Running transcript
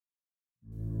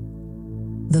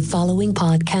The following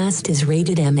podcast is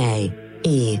rated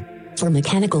MA.E. for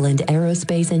mechanical and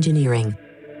aerospace engineering.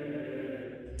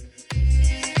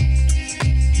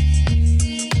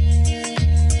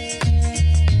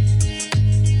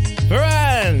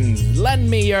 Friends, lend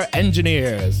me your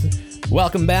engineers.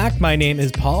 Welcome back. My name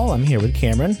is Paul. I'm here with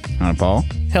Cameron. Hi, Paul.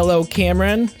 Hello,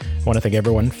 Cameron. I want to thank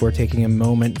everyone for taking a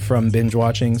moment from binge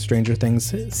watching Stranger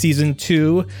Things Season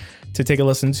 2 to take a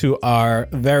listen to our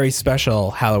very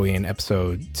special Halloween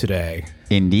episode today.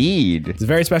 Indeed. It's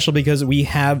very special because we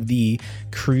have the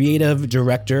creative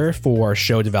director for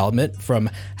show development from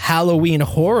Halloween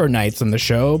Horror Nights on the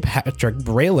show, Patrick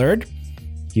Braillard.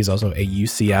 He's also a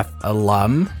UCF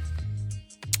alum.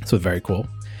 So very cool.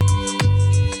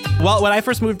 Well, when I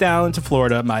first moved down to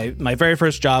Florida, my very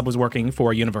first job was working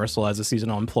for Universal as a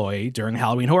seasonal employee during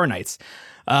Halloween Horror Nights.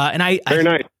 Very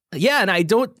nice. Yeah, and I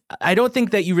don't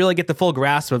think that you really get the full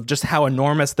grasp of just how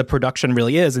enormous the production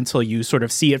really is until you sort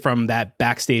of see it from that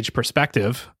backstage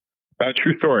perspective.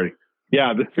 True story.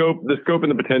 Yeah, the scope and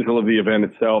the potential of the event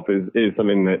itself is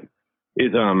something that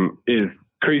is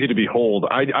crazy to behold.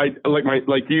 I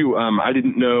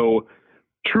didn't know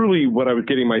truly what I was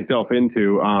getting myself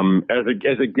into. As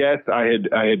a guest, I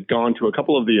had gone to a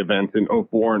couple of the events in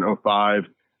 04 and 05,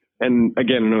 and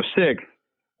again in 06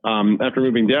 after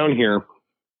moving down here.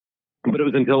 But it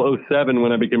was until 07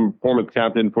 when I became performance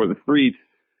captain for the Streets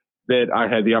that I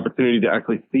had the opportunity to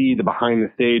actually see the behind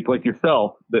the stage, like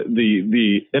yourself,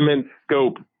 the immense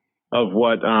scope of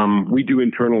what we do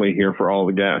internally here for all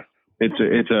the guests. It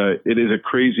is a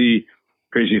crazy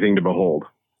thing to behold.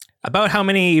 About how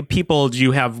many people do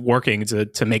you have working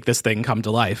to make this thing come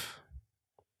to life?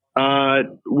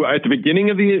 At the beginning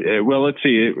of let's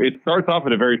see. It starts off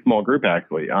at a very small group,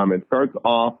 actually. It starts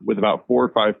off with about 4 or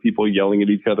 5 people yelling at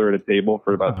each other at a table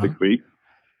for about 6 weeks.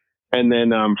 And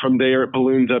then from there, it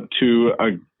balloons up to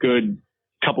a good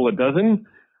couple of dozen.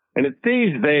 And it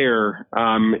stays there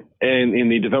and in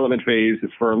the development phase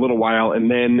for a little while.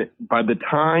 And then by the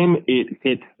time it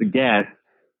hits the guests,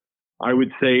 I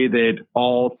would say that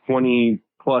all 20+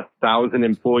 thousand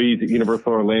employees at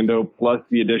Universal Orlando, plus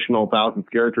the additional 1,000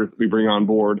 characters we bring on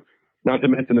board, not to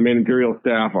mention the managerial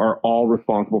staff, are all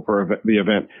responsible for the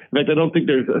event. In fact, I don't think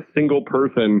there's a single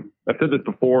person. I've said this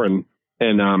before, and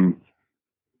I've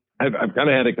kind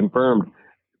of had it confirmed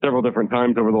several different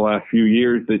times over the last few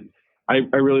years that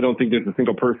I really don't think there's a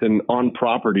single person on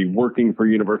property working for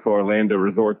Universal Orlando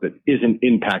Resort that isn't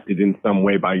impacted in some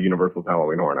way by Universal's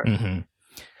Halloween Horror Nights. Mm-hmm.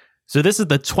 So this is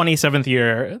the 27th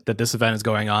year that this event is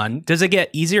going on. Does it get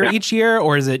easier each year,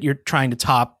 or is it you're trying to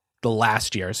top the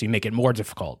last year so you make it more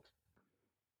difficult?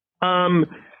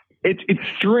 It's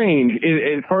strange.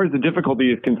 As far as the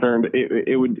difficulty is concerned,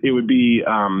 it would be.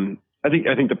 I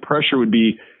think the pressure would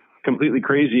be completely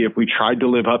crazy if we tried to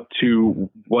live up to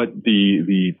what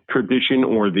the tradition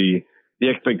or the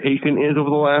expectation is over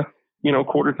the last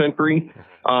quarter century.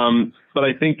 But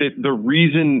I think that the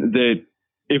reason that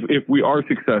if we are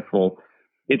successful,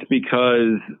 it's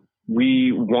because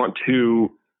we want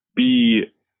to be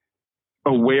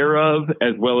aware of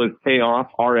as well as pay off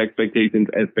our expectations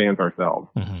as fans ourselves.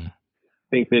 Mm-hmm. I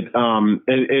think that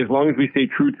as long as we stay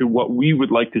true to what we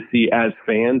would like to see as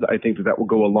fans, I think that will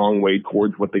go a long way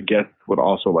towards what the guests would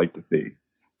also like to see.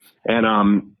 And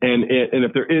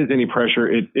if there is any pressure,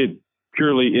 it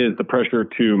purely is the pressure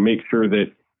to make sure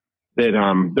that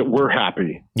we're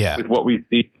happy with what we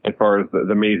see as far as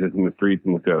the mazes and the streets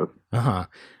and the shows. Uh-huh.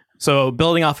 So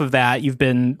building off of that, you've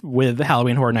been with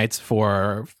Halloween Horror Nights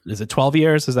for, is it 12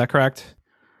 years? Is that correct?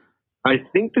 I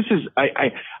think this is,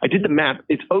 I did the math.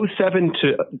 It's 07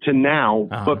 to now,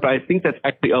 but I think that's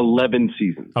actually 11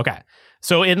 seasons. Okay.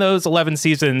 So in those 11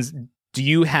 seasons, do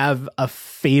you have a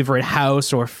favorite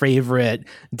house or favorite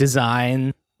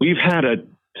design? We've had a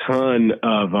ton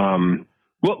of,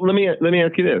 well, let me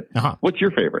ask you this. Uh-huh. What's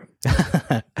your favorite?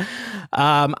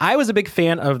 I was a big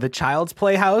fan of the Child's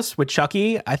Play house with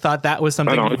Chucky. I thought that was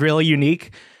something really unique.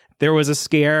 There was a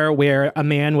scare where a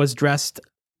man was dressed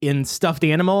in stuffed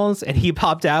animals and he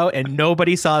popped out and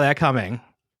nobody saw that coming.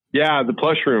 Yeah, the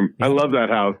plush room. I love that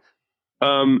house.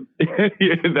 That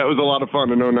was a lot of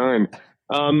fun in 09.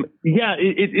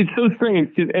 It's so strange.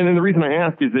 And then the reason I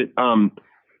ask is that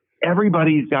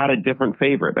everybody's got a different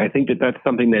favorite. I think that that's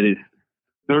something that is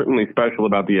certainly special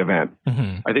about the event.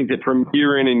 Mm-hmm. I think that from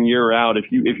year in and year out, if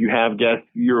you have guests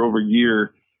year over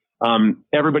year,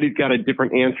 everybody's got a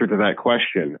different answer to that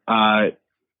question.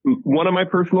 One of my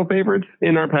personal favorites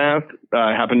in our past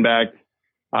happened back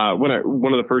one of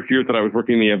the first years that I was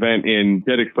working the event in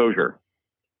Dead Exposure,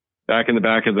 back in the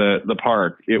back of the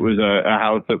park. It was a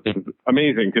house that was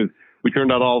amazing because we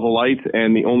turned out all the lights,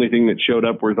 and the only thing that showed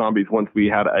up were zombies once we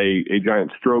had a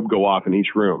giant strobe go off in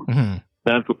each room. Mm-hmm.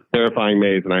 That's what's terrifying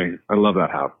maze, and I love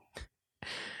that house.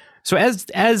 So as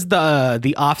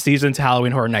the off season to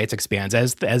Halloween Horror Nights expands,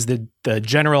 as the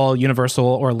general Universal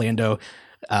Orlando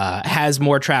has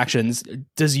more attractions,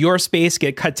 does your space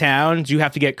get cut down? Do you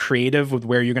have to get creative with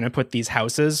where you're going to put these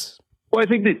houses? Well, I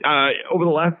think that over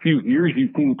the last few years,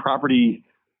 you've seen property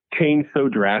change so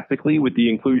drastically with the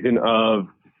inclusion of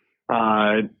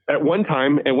at one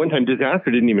time,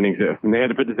 disaster didn't even exist, and they had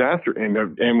to put disaster in,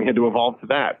 and we had to evolve to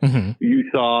that. Mm-hmm. You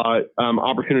saw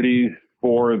opportunities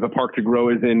for the park to grow,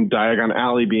 as in Diagon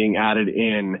Alley being added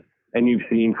in, and you've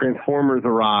seen Transformers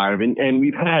arrive, and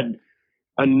we've had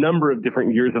a number of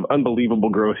different years of unbelievable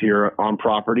growth here on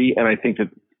property. And I think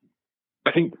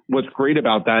what's great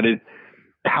about that is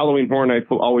Halloween Horror Nights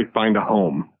will always find a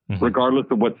home, mm-hmm. regardless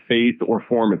of what phase or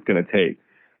form it's going to take.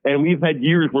 And we've had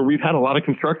years where we've had a lot of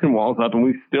construction walls up, and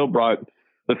we've still brought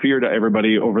the fear to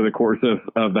everybody over the course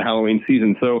of the Halloween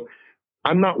season. So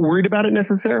I'm not worried about it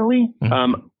necessarily.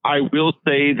 Mm-hmm. I will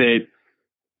say that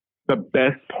the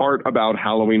best part about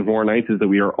Halloween Horror Nights is that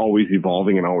we are always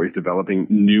evolving and always developing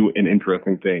new and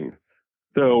interesting things.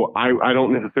 So I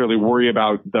don't necessarily worry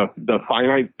about the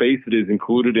finite space that is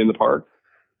included in the park.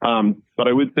 But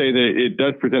I would say that it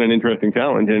does present an interesting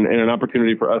challenge and an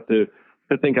opportunity for us to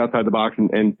think outside the box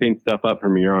and change stuff up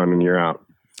from year on and year out.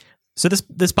 So this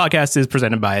podcast is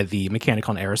presented by the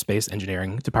Mechanical and Aerospace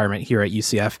Engineering Department here at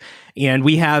UCF, and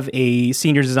we have a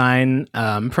senior design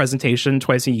presentation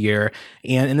twice a year.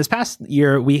 And in this past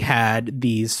year, we had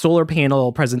these solar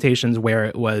panel presentations where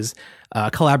it was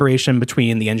collaboration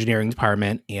between the engineering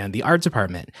department and the art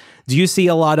department. Do you see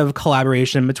a lot of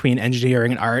collaboration between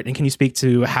engineering and art, and can you speak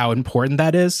to how important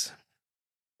that is?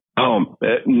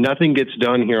 Nothing gets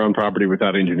done here on property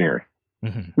without engineering.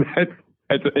 Mm-hmm.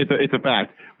 It's a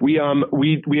fact. We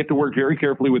have to work very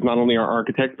carefully with not only our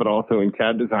architects, but also in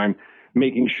CAD design,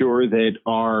 making sure that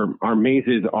our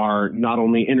mazes are not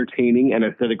only entertaining and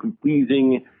aesthetically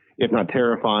pleasing, if not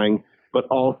terrifying, but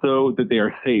also that they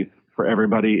are safe for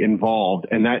everybody involved.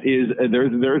 And that is,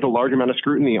 there's a large amount of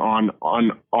scrutiny on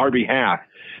our behalf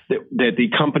that the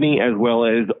company, as well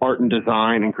as art and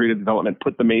design and creative development,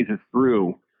 put the mazes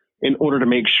through in order to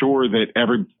make sure that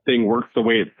everything works the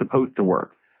way it's supposed to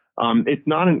work. It's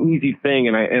not an easy thing,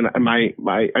 and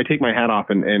I take my hat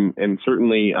off and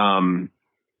certainly am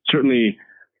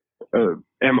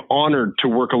honored to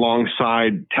work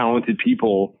alongside talented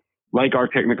people like our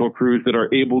technical crews that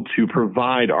are able to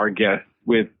provide our guests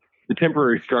with the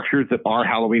temporary structures that are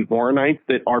Halloween Horror Nights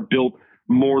that are built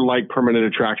more like permanent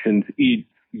attractions each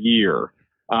year,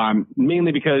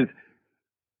 mainly because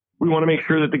we want to make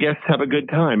sure that the guests have a good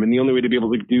time. And the only way to be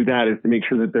able to do that is to make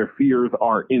sure that their fears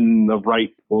are in the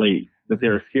right place, that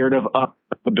they're scared of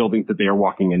the buildings that they are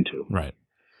walking into. Right.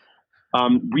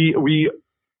 We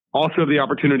also have the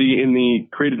opportunity in the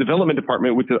creative development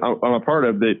department, which I'm a part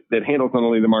of, that handles not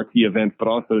only the marquee events, but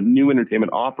also new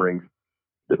entertainment offerings,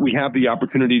 that we have the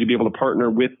opportunity to be able to partner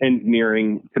with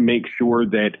engineering to make sure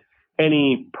that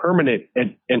any permanent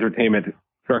entertainment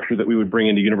structure that we would bring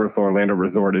into Universal Orlando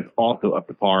Resort is also up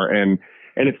to par. And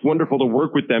it's wonderful to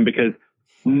work with them because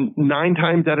 9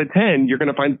 times out of 10, you're going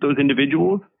to find those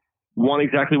individuals want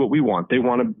exactly what we want. They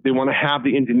want to have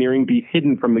the engineering be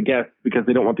hidden from the guests because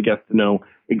they don't want the guests to know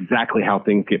exactly how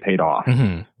things get paid off.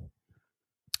 Mm-hmm.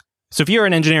 So if you're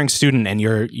an engineering student and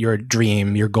your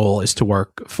dream, your goal is to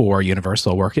work for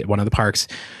Universal, work at one of the parks,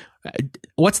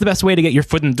 what's the best way to get your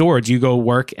foot in the door? Do you go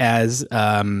work at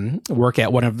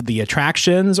one of the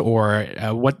attractions, or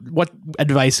what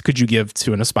advice could you give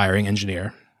to an aspiring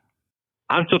engineer?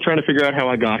 I'm still trying to figure out how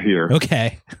I got here.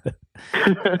 Okay.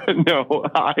 No,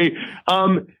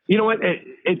 you know what?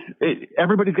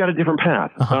 Everybody's got a different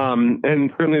path. Uh-huh.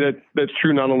 And certainly that's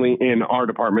true not only in our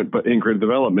department, but in creative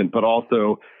development, but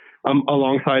also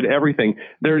alongside everything.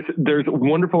 There's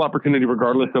wonderful opportunity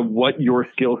regardless of what your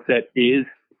skill set is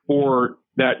for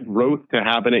that growth to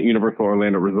happen at Universal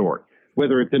Orlando Resort,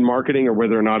 whether it's in marketing or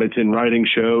whether or not it's in writing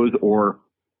shows or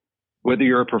whether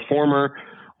you're a performer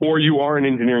or you are an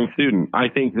engineering student. I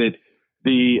think that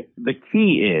the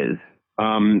key is,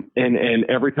 and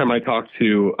every time I talk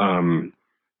to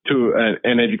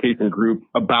an education group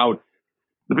about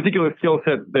the particular skill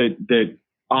set that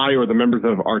I or the members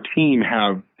of our team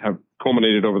have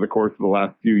culminated over the course of the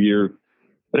last few years,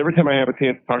 but every time I have a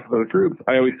chance to talk to those groups,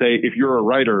 I always say, if you're a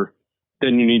writer,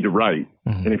 then you need to write.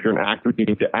 Mm-hmm. And if you're an actor, you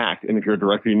need to act. And if you're a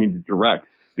director, you need to direct.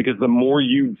 Because the more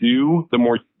you do, the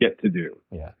more you get to do.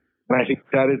 Yeah. And I think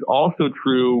that is also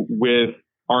true with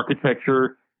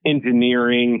architecture,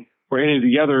 engineering, or any of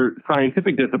the other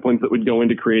scientific disciplines that would go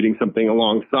into creating something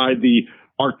alongside the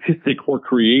artistic or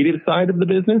creative side of the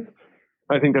business.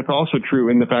 I think that's also true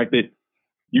in the fact that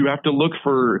you have to look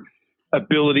for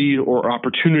ability or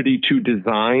opportunity to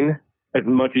design as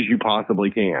much as you possibly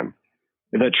can.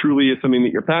 If that truly is something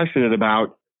that you're passionate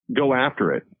about, go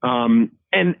after it. And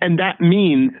that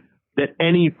means that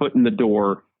any foot in the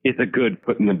door is a good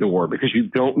foot in the door, because you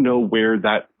don't know where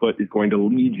that foot is going to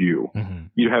lead you. Mm-hmm.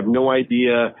 You have no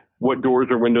idea what doors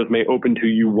or windows may open to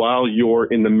you while you're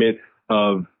in the midst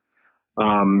of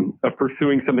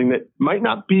pursuing something that might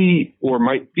not be, or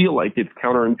might feel like it's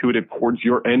counterintuitive towards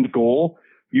your end goal.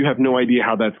 You have no idea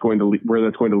how that's going to where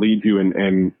that's going to lead you,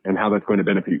 and how that's going to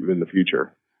benefit you in the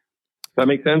future. Does that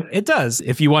make sense? It does.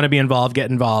 If you want to be involved, get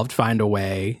involved, find a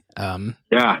way.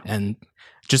 And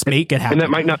just make it happen. And that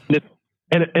might not,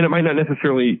 and it might not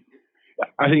necessarily.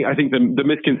 I think the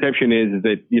misconception is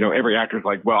that, you know, every actor's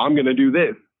like, well, I'm going to do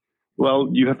this. Well,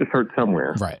 you have to start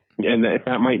somewhere, right? And if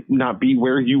that might not be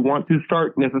where you want to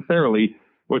start necessarily,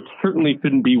 well, it certainly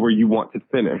shouldn't be where you want to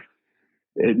finish.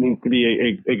 It needs to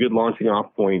be a good launching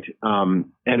off point,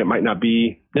 and it might not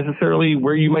be necessarily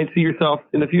where you might see yourself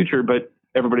in the future, but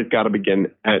everybody's got to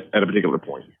begin at a particular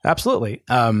point. Absolutely.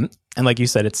 And like you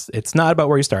said, it's not about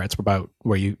where you start; it's about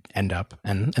where you end up,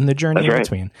 and the journey in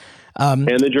between. And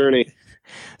the journey.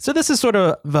 So this is sort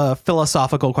of a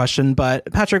philosophical question, but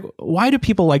Patrick, why do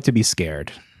people like to be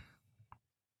scared?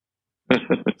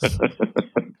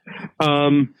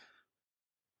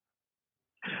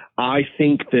 I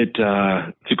think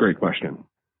that it's a great question.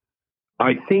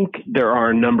 I think there are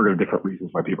a number of different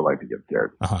reasons why people like to get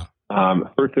scared. Uh-huh.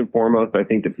 First and foremost, I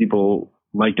think that people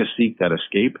like to seek that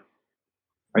escape.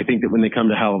 I think that when they come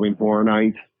to Halloween Horror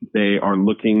Nights, they are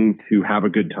looking to have a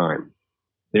good time.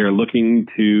 They are looking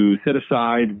to set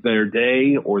aside their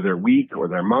day or their week or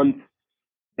their month,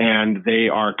 and they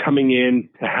are coming in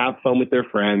to have fun with their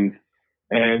friends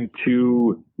and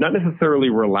to not necessarily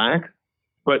relax,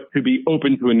 but to be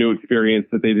open to a new experience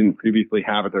that they didn't previously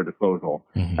have at their disposal.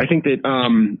 Mm-hmm. I think that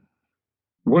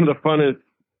one of the funnest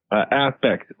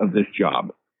aspects of this job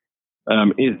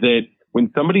is that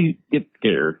when somebody gets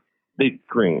scared, they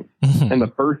scream. Mm-hmm. And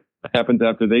the first that happens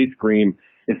after they scream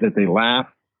is that they laugh,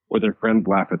 or their friends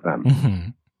laugh at them. Mm-hmm.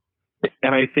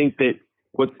 And I think that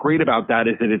what's great about that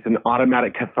is that it's an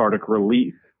automatic cathartic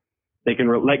release. They can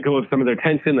let go of some of their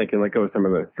tension. They can let go of some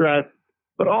of their stress.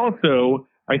 But also,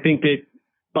 I think that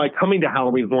by coming to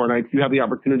Halloween Horror Nights, you have the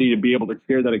opportunity to be able to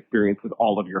share that experience with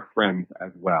all of your friends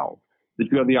as well. That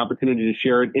you have the opportunity to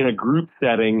share it in a group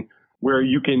setting where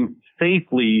you can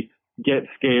safely get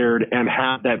scared and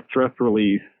have that stress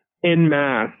release en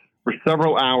masse for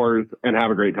several hours and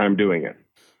have a great time doing it.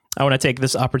 I want to take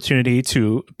this opportunity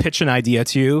to pitch an idea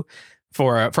to you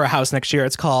for a house next year.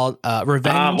 It's called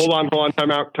Revenge. Hold on. Time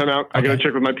out. Okay. I got to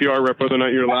check with my PR rep whether or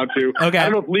not you're allowed to. Okay. I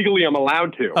don't know if legally I'm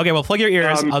allowed to. Okay, well, plug your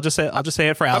ears. I'll just say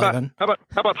it for Allie then. How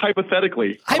about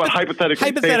hypothetically?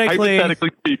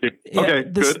 Hypothetically speaking. Yeah, okay,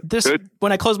 good.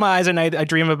 When I close my eyes at night, I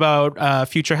dream about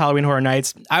future Halloween Horror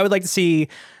Nights. I would like to see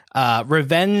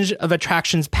Revenge of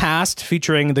Attractions Past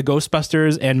featuring the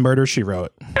Ghostbusters and Murder, She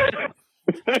Wrote.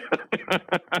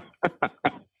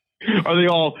 Are they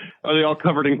all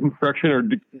covered in construction or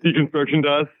deconstruction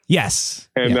dust? Yes.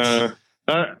 And yes.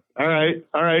 All right.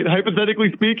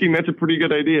 Hypothetically speaking, that's a pretty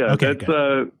good idea. Okay,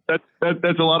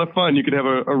 that's a lot of fun. You could have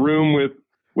a room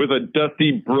with a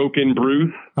dusty, broken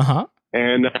Bruce.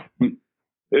 And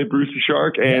Bruce the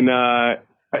Shark, and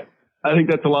I think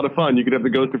that's a lot of fun. You could have the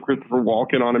ghost of Christopher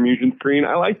Walken on a musion screen.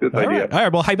 I like this idea. All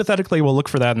right. Well, hypothetically, we'll look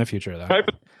for that in the future, though.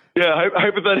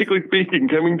 Hypothetically speaking,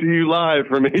 coming to you live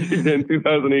from H10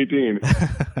 2018.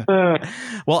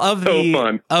 Well,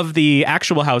 of the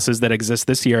actual houses that exist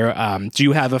this year, do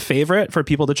you have a favorite for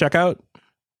people to check out?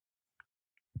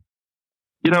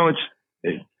 You know,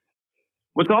 it's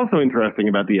what's also interesting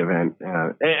about the event,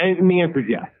 and the answer is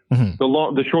yes. Mm-hmm.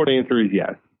 The short answer is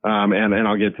yes, and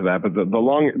I'll get to that. But the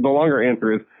longer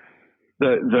answer is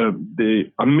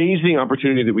the amazing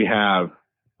opportunity that we have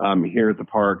here at the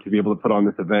park to be able to put on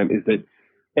this event is that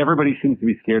everybody seems to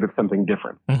be scared of something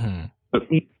different. Mm-hmm. So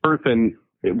each person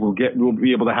will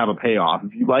be able to have a payoff.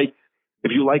 If you like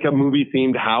a movie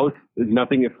themed house,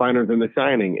 nothing is finer than The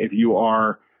Shining. If you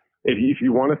want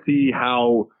to see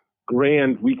how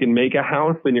grand we can make a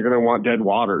house, then you're going to want Dead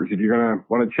Waters. If you're going to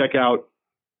want to check out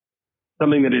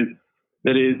something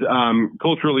that is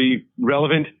culturally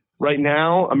relevant right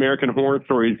now, American Horror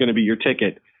Story is going to be your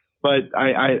ticket. But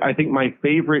I think my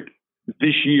favorite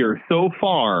this year so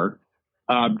far,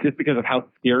 just because of how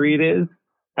scary it is,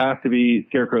 has to be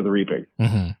Scarecrow the Reaping.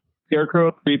 Mm-hmm.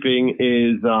 Scarecrow Creeping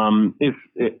is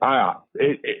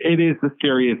it is the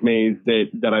scariest maze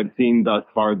that I've seen thus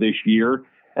far this year,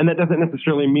 and that doesn't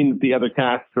necessarily mean that the other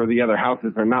casts or the other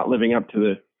houses are not living up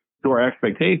to our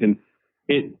expectations.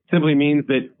 It simply means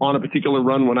that on a particular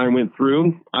run when I went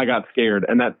through, I got scared,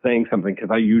 and that's saying something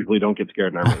because I usually don't get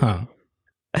scared in our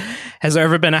maze. Has there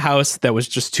ever been a house that was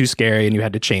just too scary and you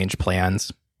had to change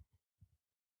plans?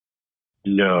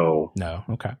 No.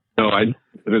 Okay. No, I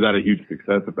consider that a huge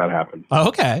success if that happens. Oh,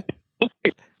 okay.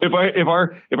 If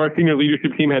our senior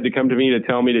leadership team had to come to me to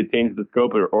tell me to change the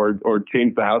scope or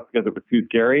change the house because it was too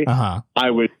scary, I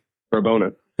would for a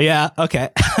bonus. Yeah. Okay.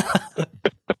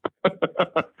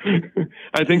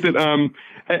 I think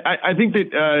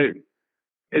that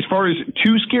as far as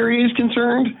too scary is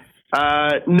concerned,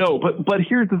 no. But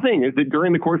here's the thing: is that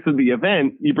during the course of the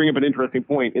event, you bring up an interesting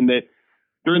point in that.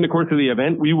 During the course of the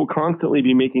event, we will constantly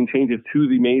be making changes to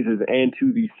the mazes and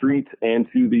to the streets and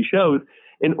to the shows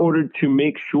in order to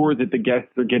make sure that the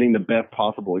guests are getting the best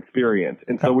possible experience.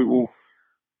 And so we will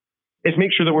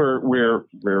make sure that we're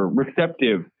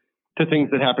receptive to things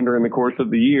that happen during the course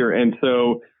of the year. And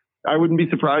so I wouldn't be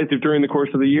surprised if during the course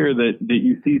of the year that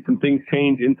you see some things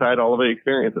change inside all of the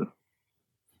experiences.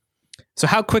 So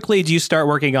how quickly do you start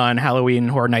working on Halloween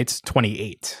Horror Nights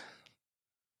 28?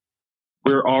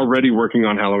 We're already working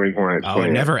on Halloween Horror Nights. Oh, it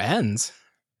never ends.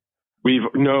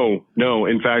 No.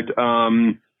 In fact,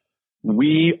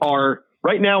 we are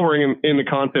right now. We're in the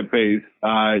concept phase.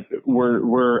 I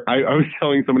was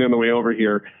telling somebody on the way over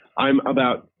here. I'm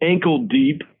about ankle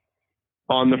deep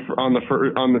on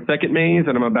the second maze,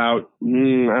 and I'm about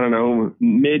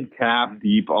mid calf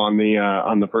deep on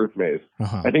the first maze.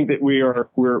 I think that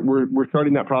we're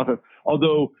starting that process.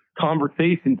 Although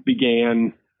conversations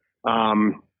began.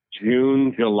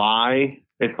 June, July,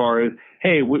 as far as,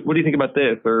 hey, what do you think about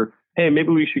this? Or, hey, maybe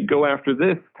we should go after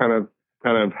this kind of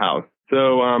house.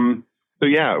 So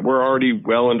yeah, we're already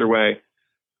well underway.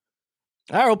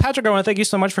 All right, well, Patrick, I want to thank you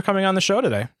so much for coming on the show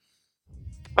today.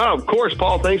 Oh, of course,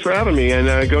 Paul. Thanks for having me,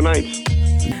 and go Knights.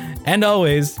 And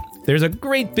always, there's a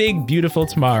great, big, beautiful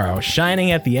tomorrow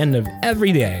shining at the end of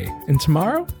every day. And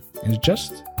tomorrow is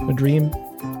just a dream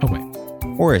away.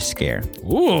 Or a scare.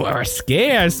 Ooh, or a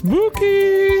scare.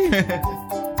 Spooky.